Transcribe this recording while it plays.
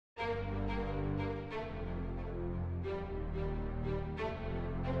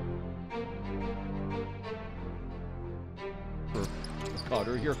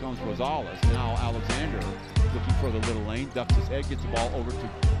cutter. Here comes Rosales. Now Alexander looking for the little lane, ducks his head, gets the ball over to,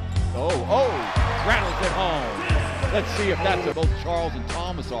 rattles it home. Let's see if that's it. Both Charles and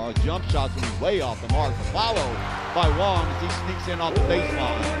Thomas are. Jump shots when he's way off the mark, followed by Wong as he sneaks in off the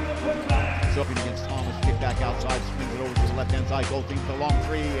baseline. So against Thomas, kick back outside, swings it over to the left-hand side. Goldstein for the long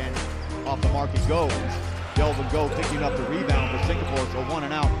three, and off the mark it goes. Delvin Go picking up the rebound for Singapore, so 1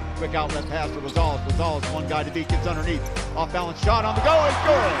 and out. Quick outlet pass to Rosales. Rosales, one guy to beat, gets underneath. Off balance shot on the go, it's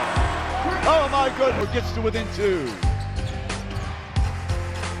good. Oh my goodness, gets to within 2.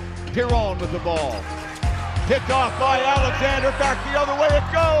 Piron with the ball. Picked off by Alexander, back the other way it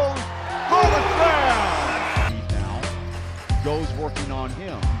goes. For the slam! Now, Go's working on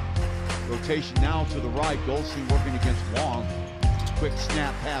him. Rotation now to the right, Goldstein working against Wong. Quick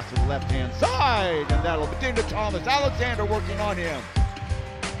snap pass to the left-hand side, and that'll be into Thomas. Alexander working on him.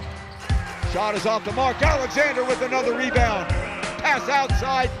 Shot is off the mark. Alexander with another rebound. Pass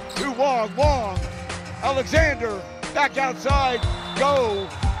outside to Wong. Wong. Alexander back outside. Go.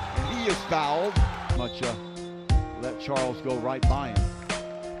 And he is fouled. Let Charles go right by him.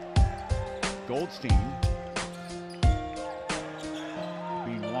 Goldstein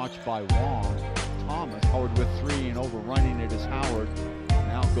being watched by Wong. Thomas, Howard with 3 and overrunning it is Howard.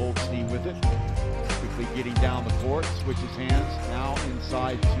 Now Goldstein with it. Quickly getting down the court, switches hands. Now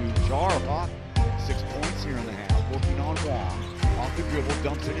inside to Charles. 6 points here in the half. Working on Wong. Off the dribble,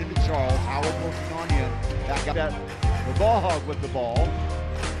 dumps it into Charles. Howard working on him. Back up the ball hog with the ball.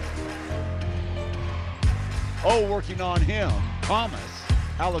 Working on him. Thomas.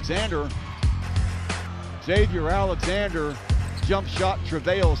 Alexander. Xavier Alexander. Jump shot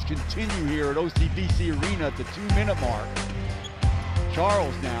travails continue here at OCBC Arena at the 2-minute mark.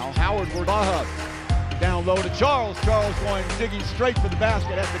 Charles now. Howard Wardahub. Down low to Charles. Charles going digging straight for the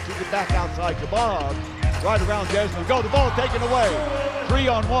basket. Has to kick it back outside to Bob. Right around Desmond. Go. The ball taken away.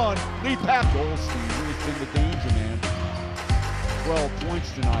 3-on-1. Lead pass. Goldstein has been the danger man. 12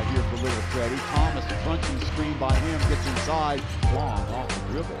 points tonight here for Little Freddie. Thomas, a crunching screen by him, gets inside. Long off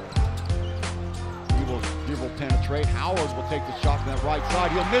the dribble. He will penetrate. Howard will take the shot from that right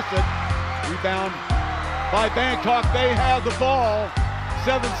side. He'll miss it. Rebound by Bangkok. They have the ball.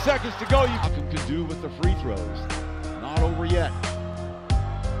 7 seconds to go. Malcolm can do with the free throws. Not over yet.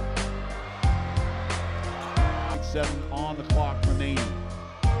 7 on the clock remaining.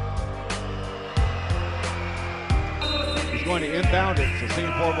 He's going to inbound it, so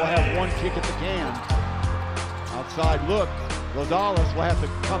Singapore will have 1 kick at the can. Outside look. Rosales will have to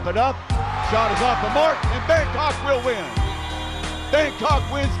pump it up. Shot is off the mark, and Bangkok will win. Bangkok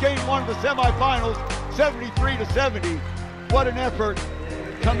wins game 1 of the semifinals, 73-70. What an effort.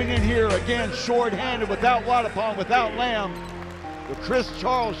 Coming in here again short-handed, without Wadapong, without Lamb. The Chris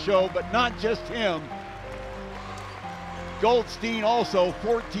Charles show, but not just him. Goldstein also,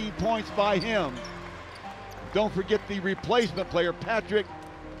 14 points by him. Don't forget the replacement player, Patrick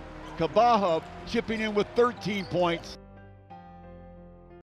Kabaha, chipping in with 13 points.